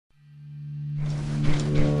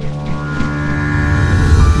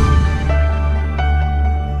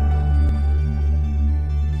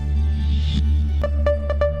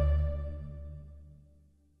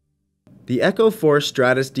The ECO4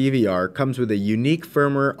 Stratus DVR comes with a unique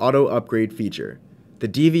firmware auto upgrade feature. The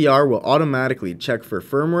DVR will automatically check for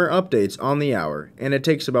firmware updates on the hour, and it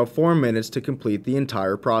takes about 4 minutes to complete the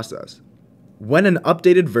entire process. When an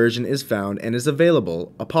updated version is found and is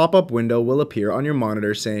available, a pop-up window will appear on your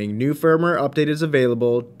monitor saying, "New firmware update is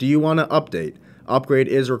available. Do you want to update? Upgrade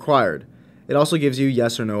is required." It also gives you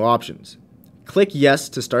yes or no options. Click yes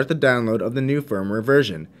to start the download of the new firmware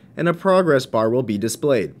version, and a progress bar will be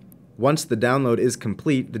displayed. Once the download is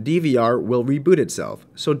complete, the DVR will reboot itself,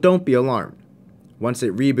 so don't be alarmed. Once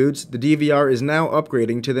it reboots, the DVR is now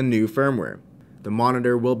upgrading to the new firmware. The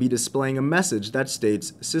monitor will be displaying a message that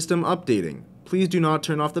states, "System updating. Please do not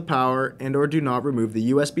turn off the power and/or do not remove the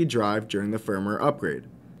USB drive during the firmware upgrade."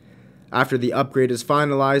 After the upgrade is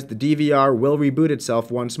finalized, the DVR will reboot itself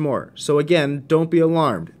once more, so again, don't be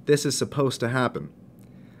alarmed, this is supposed to happen.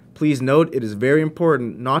 Please note it is very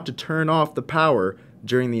important not to turn off the power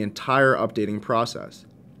during the entire updating process.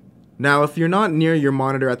 Now, if you're not near your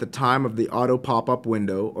monitor at the time of the auto pop-up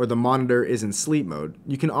window or the monitor is in sleep mode,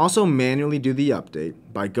 you can also manually do the update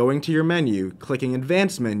by going to your menu, clicking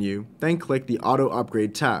Advanced menu, then click the Auto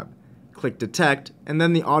Upgrade tab. Click Detect, and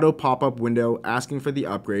then the auto pop-up window asking for the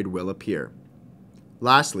upgrade will appear.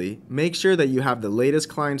 Lastly, make sure that you have the latest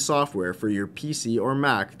client software for your PC or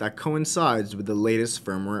Mac that coincides with the latest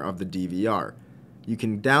firmware of the DVR. You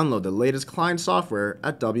can download the latest client software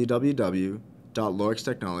at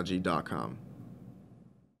www.lorextechnology.com.